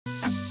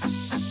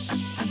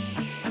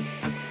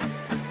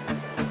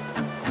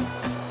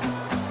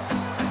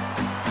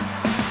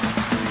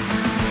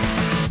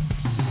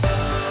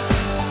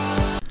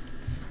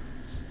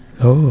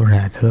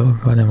Alright, hello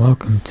everyone and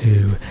welcome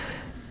to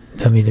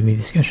WWE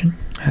Discussion.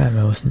 I'm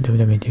your host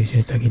WWE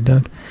enthusiast Dougie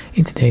Doug.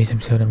 In today's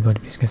episode I'm going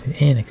to be discussing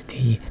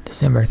NXT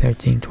December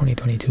 13,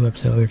 2022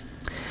 episode.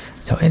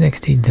 So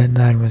NXT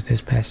deadline was this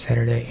past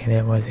Saturday and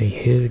it was a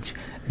huge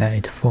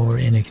night for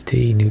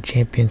NXT. New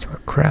champions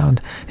were crowned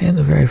and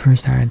the very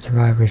first Iron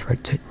Survivors were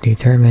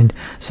determined.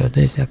 So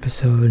this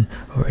episode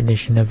or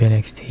edition of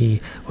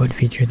NXT would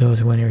feature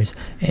those winners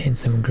and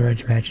some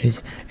grudge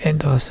matches,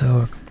 and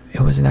also it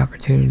was an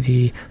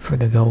opportunity for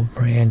the Gold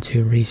brand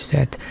to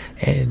reset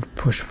and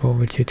push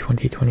forward to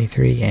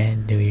 2023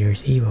 and New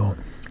Year's Evil.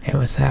 And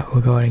with that,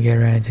 we'll go ahead and get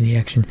right into the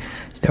action,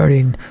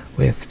 starting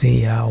with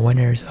the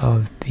winners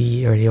of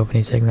the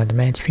opening segment of the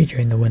match,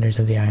 featuring the winners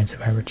of the Iron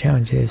Survivor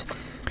challenges.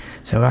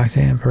 So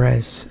Roxanne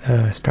Perez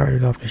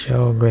started off the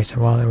show. Grayson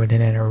Waller would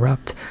then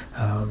interrupt.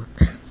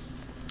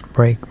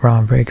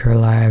 Braun Breaker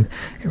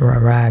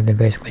arrived and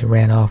basically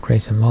ran off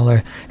Grayson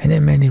Waller, and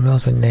then Mandy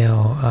Rose would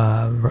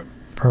nail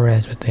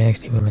Perez with the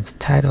NXT Women's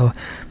title.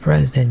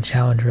 Perez then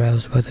challenged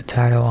Rose to put the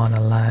title on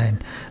the line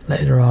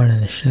later on in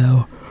the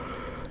show.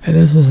 And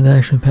this was an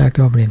action-packed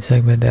opening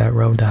segment that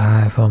rode the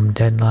high from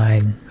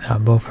Deadline.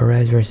 Both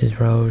Perez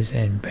versus Rose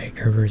and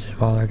Baker versus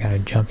Waller got a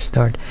jump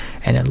start,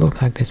 and it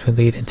looked like this would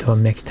lead into a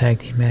mixed tag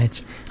team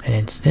match. And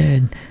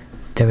instead,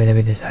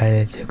 WWE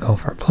decided to go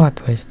for a plot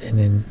twist and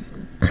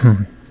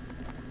then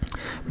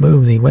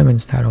move the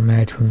women's title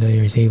match from New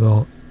Year's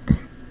Evil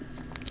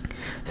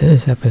to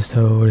this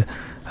episode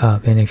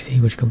of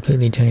NXT, which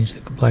completely changed the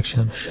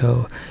complexion of the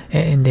show,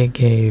 and it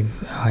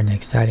gave an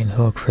exciting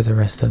hook for the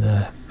rest of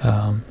the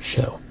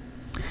show.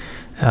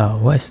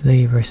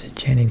 Wesley versus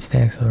Channing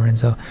Stacks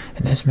Lorenzo,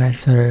 and this match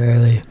started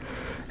early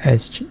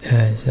as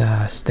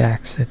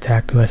Stacks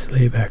attacked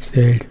Wesley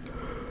backstage.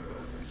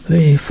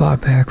 Lee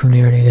fought back from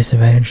the early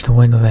disadvantage to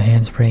win with a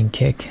handspring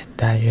kick.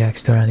 Dijak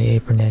stood on the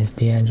apron as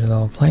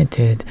D'Angelo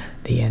planted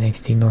the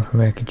NXT North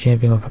American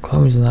champion with a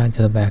clothesline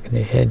to the back of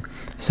the head.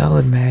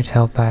 Solid match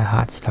helped by a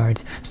hot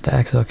start.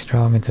 Stacks looked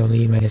strong until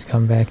Lee made his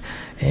comeback,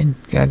 and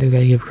gotta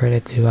give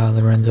credit to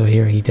Lorenzo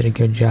here. He did a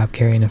good job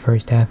carrying the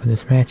first half of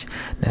this match.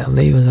 Now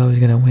Lee was always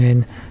gonna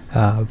win,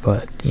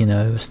 but you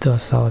know, it was still a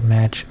solid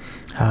match.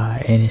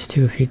 And his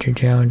two future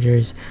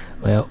challengers,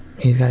 well,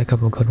 he's got a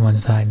couple good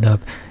ones lined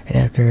up, and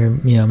after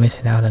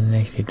missing out on the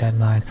NXT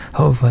deadline,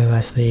 hopefully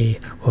Wesley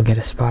will get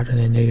a spot on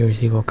the New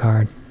Year's Evil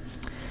card.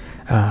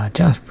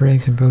 Josh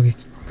Briggs and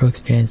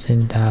Brooks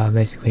Jensen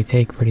basically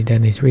take Pretty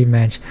Deadly's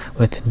rematch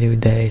with the New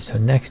Day. So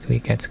next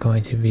week it's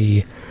going to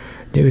be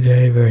New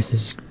Day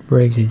versus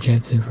Briggs and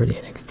Jensen for the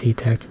NXT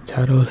Tag Team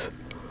titles.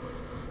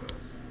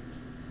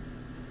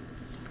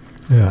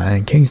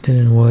 And Kingston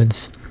and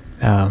Woods,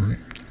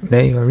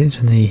 they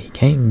originally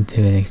came to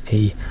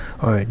NXT,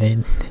 or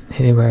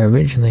they were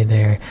originally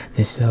there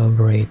to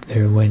celebrate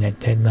their win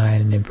at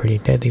Deadline, and then Pretty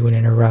Deadly would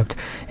interrupt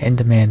and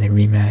demand a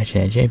rematch,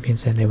 and the champion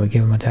said they would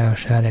give him a title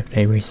shot if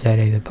they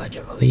recited the Pledge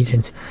of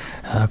Allegiance.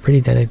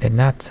 Pretty Deadly did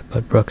not,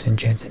 but Brooks and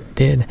Jensen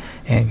did,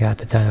 and got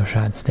the title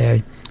shot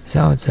instead.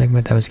 Solid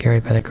segment that was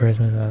carried by the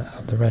charisma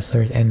of the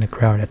wrestlers and the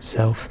crowd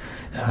itself.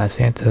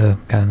 Santa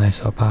got a nice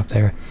little pop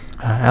there.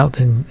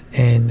 Elton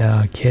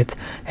and Kit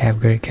have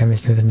great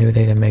chemistry with the New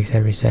Day that makes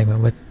every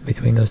segment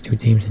between those two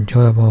teams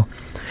enjoyable.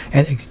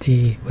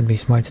 NXT would be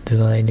smart to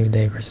delay New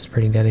Day versus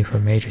Pretty Deadly for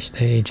a major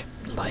stage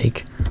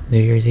like New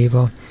Year's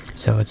Evil,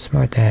 so it's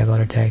smart to have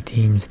other tag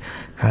teams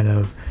kind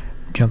of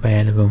jump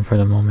ahead of them for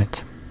the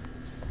moment.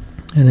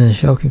 And then the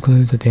show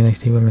concludes with the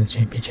NXT Women's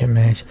Championship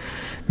match,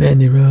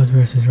 Mandy Rose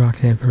versus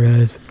Roxanne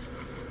Perez.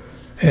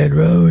 And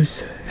Rose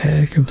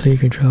had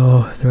complete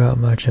control throughout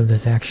much of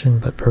this action,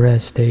 but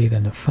Perez stayed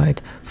in the fight.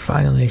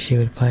 Finally, she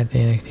would plant the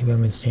NXT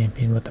Women's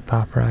Champion with the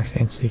Pop Rocks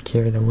and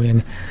secure the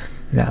win.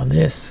 Now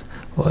this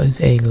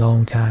was a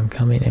long time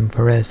coming, and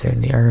Perez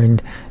certainly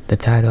earned the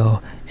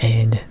title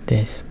in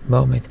this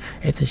moment.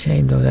 It's a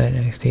shame though that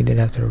NXT did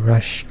have to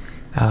rush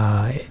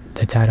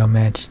the title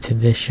match to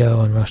this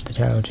show and rush the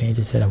title change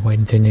instead of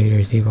waiting to New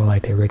Year's Evil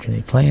like they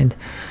originally planned.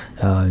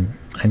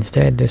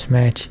 Instead, this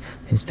match,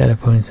 instead of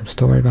putting some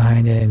story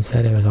behind it,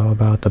 instead it was all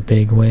about the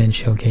big win,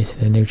 showcasing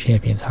the new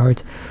champion's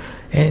heart.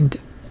 And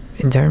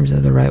in terms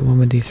of the right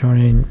woman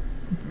dethroning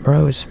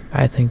Rose,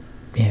 I think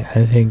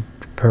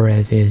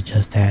Perez is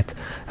just that.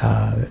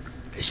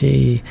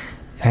 She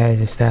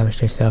has established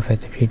herself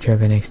as the future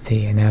of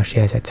NXT, and now she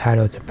has a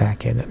title to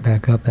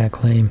back up that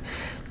claim.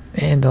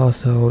 And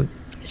also,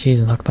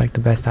 she's looked like the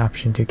best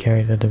option to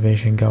carry the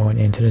division going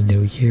into the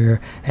new year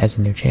as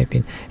a new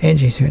champion, and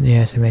she certainly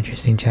has some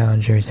interesting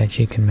challengers that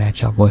she can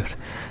match up with.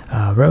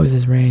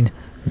 Rose's reign,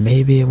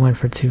 maybe it went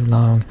for too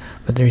long,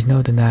 but there's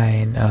no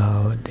denying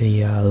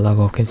the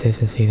level of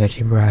consistency that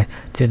she brought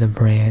to the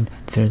brand,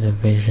 to the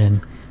division.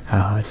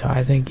 So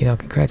I think,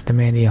 congrats to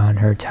Mandy on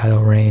her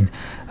title reign.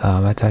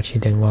 I thought she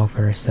did well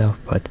for herself,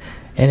 but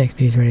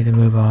NXT's ready to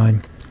move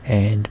on.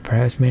 And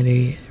perhaps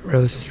Mandy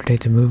Rose is ready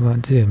to move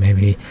on too.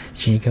 Maybe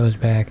she goes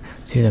back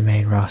to the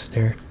main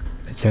roster.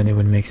 It certainly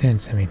would make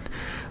sense. I mean,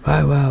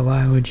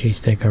 why would she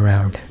stick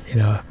around?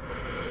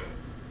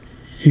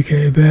 You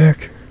came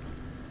back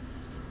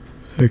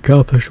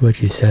accomplished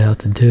what you set out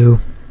to do,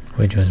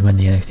 which was win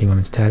the NXT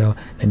Women's title.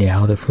 Then you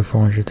held it for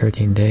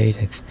 413 days.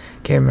 I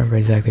can't remember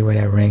exactly where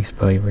that ranks,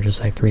 but you were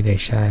just like 3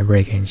 days shy of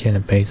breaking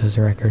Shannon Baszler's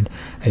record.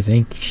 I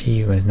think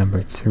she was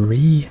number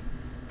 3,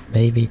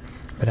 maybe.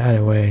 But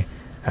either way,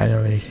 I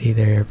don't really see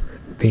there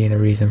being a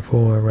reason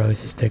for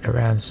Rose to stick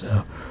around.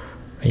 So,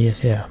 I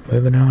guess, yeah,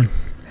 moving on.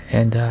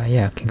 And,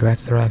 yeah,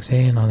 congrats to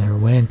Roxanne on her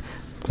win.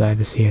 Glad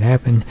to see it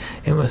happen.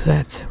 And with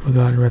that, we're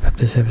going to wrap up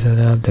this episode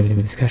of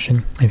WWE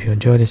Discussion. If you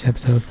enjoyed this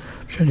episode,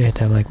 be sure to hit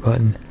that like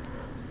button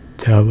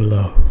down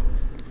below.